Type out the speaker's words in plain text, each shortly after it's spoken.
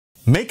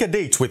Make a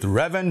date with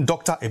Reverend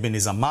Dr.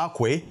 Ebenezer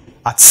Markwei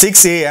at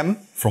 6 a.m.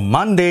 from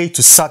Monday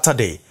to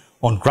Saturday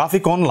on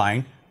Graphic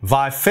Online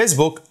via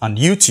Facebook and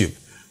YouTube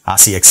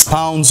as he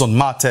expounds on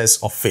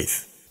matters of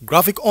faith.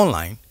 Graphic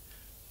Online,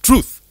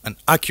 truth and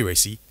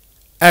accuracy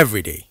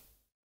every day.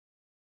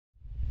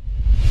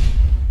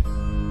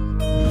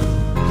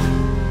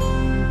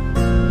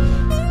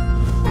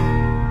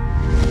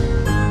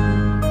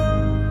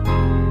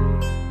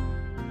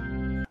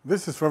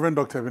 This is Reverend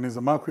Dr.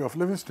 Ebenezer Markwei of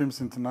Living Streams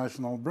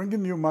International,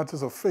 bringing you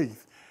matters of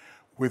faith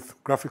with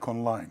Graphic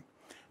Online.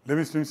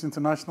 Living Streams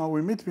International,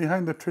 we meet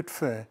behind the trade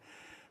fair,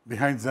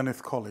 behind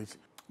Zenith College.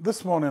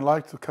 This morning, I'd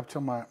like to capture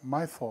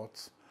my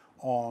thoughts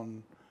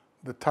on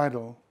the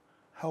title,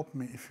 Help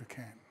Me If You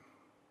Can.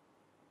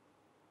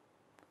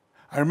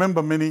 I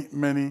remember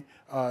many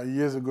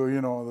years ago,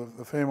 you know,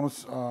 the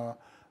famous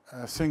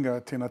singer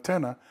Tina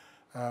Turner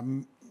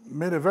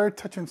made a very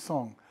touching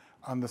song,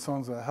 and the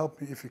songs are Help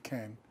Me If You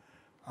Can,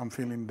 I'm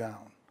Feeling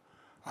Down.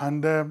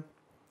 And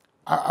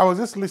I was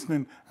just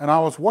listening, and I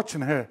was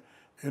watching her,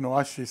 you know,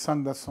 as she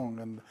sang that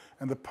song,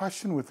 and the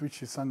passion with which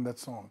she sang that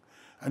song.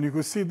 And you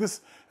could see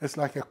this is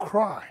like a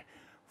cry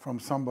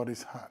from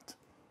somebody's heart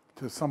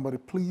to somebody,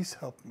 please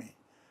help me,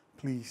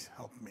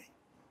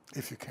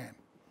 if you can.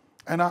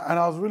 And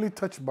I was really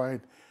touched by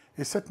it.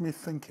 It set me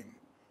thinking.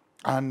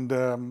 And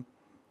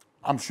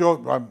I'm sure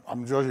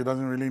she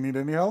doesn't really need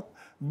any help,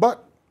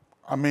 but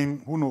I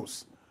mean, who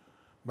knows?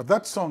 But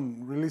that song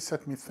really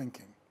set me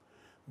thinking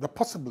that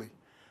possibly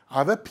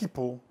are there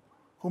people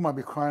who might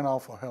be crying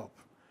out for help,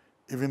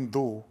 even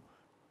though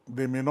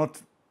they may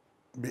not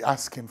be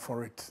asking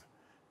for it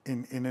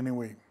in any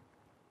way.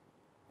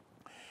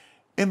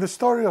 In the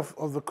story of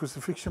the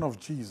crucifixion of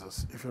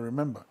Jesus, if you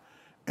remember,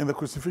 in the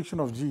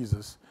crucifixion of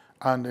Jesus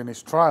and in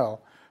his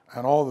trial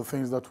and all the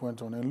things that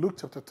went on, in Luke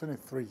chapter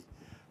 23,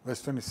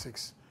 verse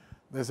 26,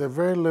 there's a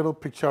very little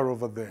picture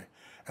over there.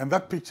 And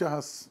that picture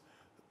has,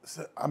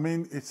 I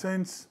mean, it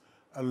sends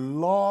a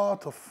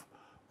lot of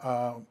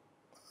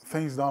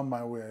things down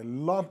my way.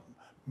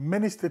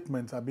 Many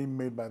statements are being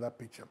made by that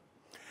picture.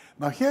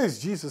 Now here is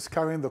Jesus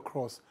carrying the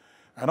cross,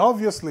 and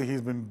obviously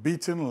he's been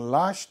beaten,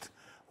 lashed,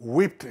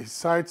 whipped, his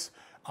sides,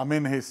 I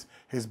mean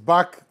his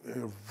back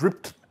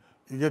ripped.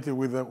 You get it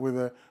with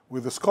a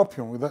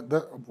scorpion, with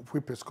that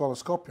whip is called a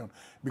scorpion,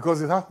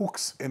 because it has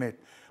hooks in it,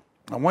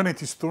 and when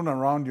it is thrown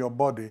around your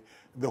body,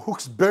 the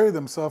hooks bury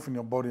themselves in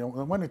your body,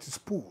 and when it is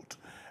pulled,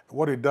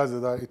 what it does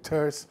is that it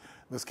tears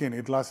the skin,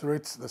 it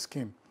lacerates the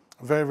skin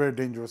very, very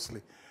dangerously.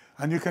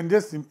 And you can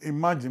just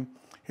imagine,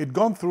 he'd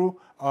gone through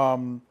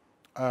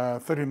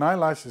 39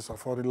 lashes or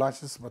 40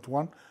 lashes, but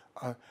one,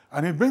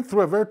 and he'd been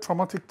through a very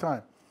traumatic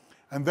time.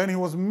 And then he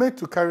was made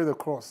to carry the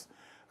cross.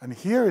 And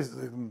here is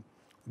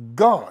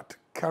God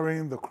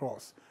carrying the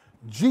cross.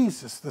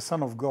 Jesus, the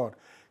Son of God,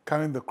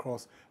 carrying the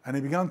cross. And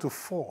he began to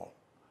fall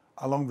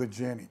along the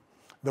journey.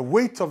 The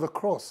weight of the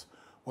cross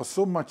was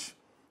so much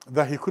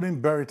that he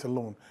couldn't bear it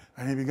alone,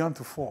 and he began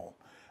to fall.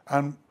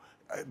 And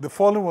the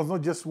falling was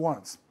not just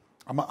once.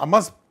 I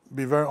must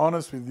be very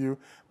honest with you.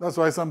 That's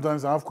why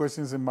sometimes I have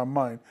questions in my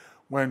mind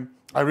when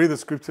I read the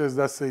scriptures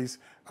that says,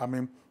 I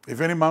mean,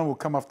 if any man will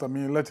come after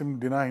me, let him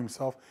deny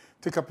himself,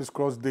 take up his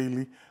cross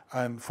daily,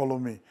 and follow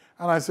me.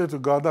 And I say to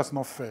God, that's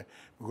not fair,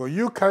 because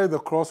you carried the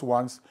cross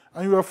once,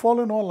 and you were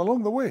falling all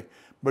along the way.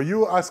 But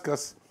you ask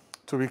us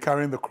to be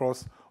carrying the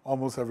cross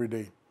almost every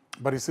day.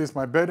 But he says,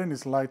 my burden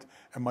is light,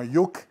 and my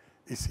yoke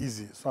is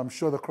easy. So I'm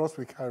sure the cross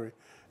we carry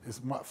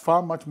is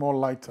far much more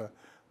lighter,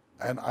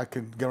 and I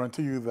can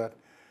guarantee you that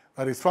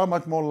it's far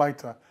much more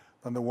lighter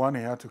than the one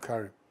he had to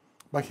carry.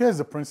 But here's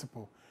the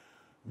principle.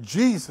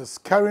 Jesus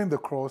carrying the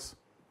cross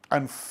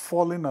and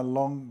falling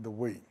along the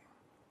way.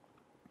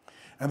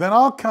 And then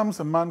out comes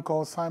a man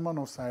called Simon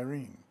of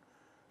Cyrene,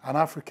 an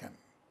African,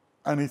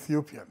 an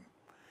Ethiopian.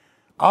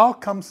 Out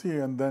comes he,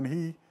 and then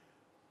he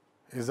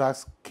is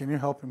asked, can you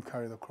help him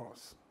carry the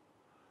cross?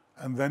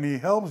 And then he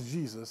helps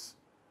Jesus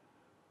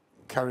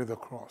carry the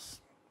cross.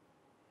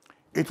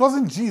 It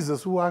wasn't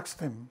Jesus who asked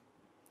him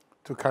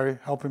to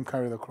help him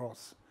carry the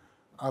cross.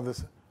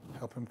 Others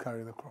help him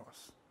carry the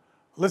cross.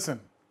 Listen,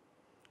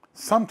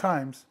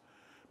 sometimes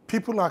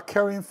people are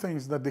carrying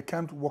things that they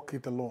can't walk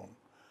it alone.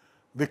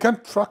 They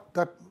can't track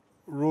that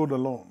road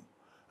alone,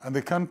 and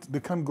they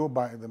can't go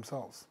by it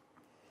themselves.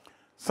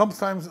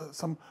 Sometimes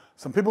some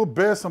people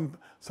bear some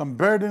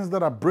burdens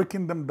that are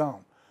breaking them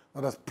down,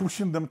 that are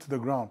pushing them to the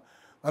ground,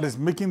 that is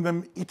making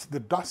them eat the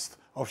dust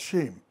of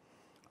shame.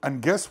 And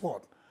guess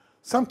what?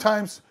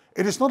 Sometimes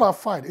it is not our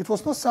fight. It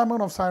was not Simon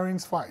of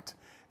Cyrene's fight.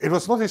 It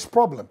was not his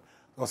problem.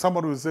 Or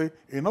somebody would say,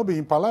 it not be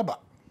in Palaba.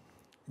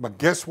 But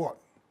guess what?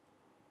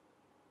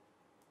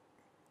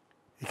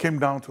 He came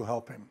down to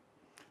help him.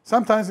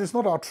 Sometimes it's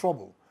not our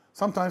trouble.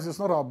 Sometimes it's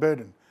not our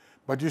burden.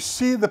 But you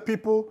see the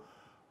people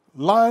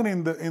lying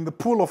in the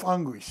pool of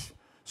anguish,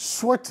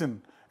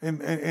 sweating in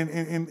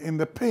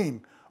the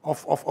pain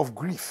of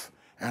grief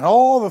and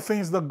all the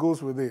things that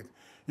goes with it.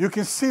 You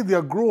can see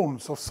their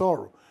groans of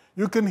sorrow.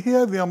 You can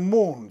hear their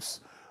moans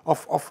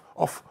of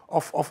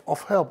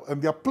help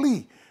and their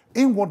plea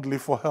inwardly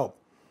for help.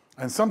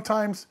 And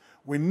sometimes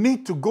We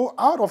need to go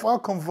out of our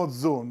comfort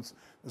zones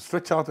and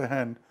stretch out a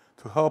hand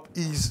to help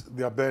ease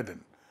their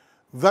burden.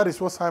 That is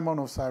what Simon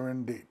of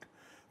Cyrene did.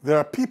 There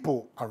are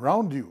people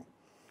around you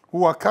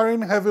who are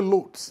carrying heavy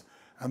loads,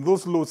 and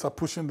those loads are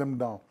pushing them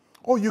down.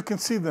 Oh, you can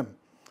see them.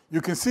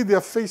 You can see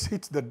their face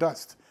hit the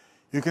dust.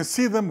 You can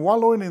see them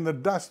wallowing in the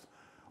dust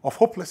of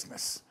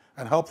hopelessness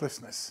and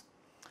helplessness.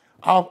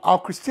 Our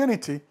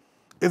Christianity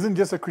isn't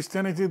just a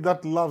Christianity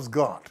that loves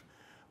God,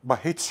 but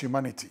hates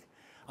humanity.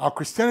 Our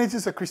Christianity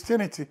is a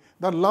Christianity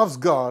that loves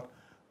God,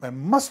 but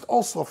must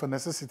also, of a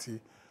necessity,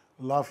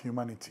 love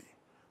humanity.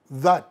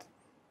 That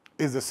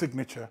is the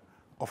signature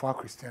of our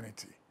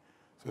Christianity.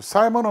 So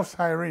Simon of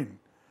Cyrene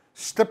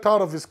stepped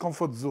out of his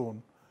comfort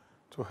zone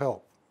to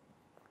help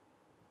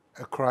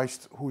a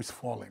Christ who is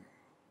falling.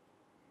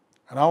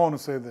 And I want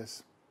to say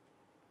this: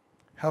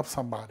 help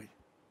somebody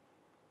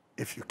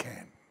if you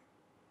can.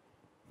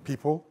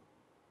 People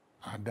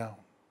are down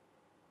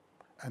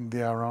and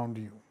they are around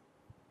you.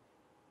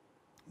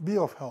 Be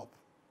of help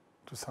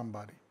to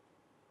somebody.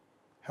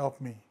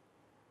 Help me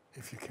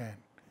if you can.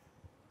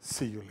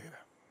 See you later.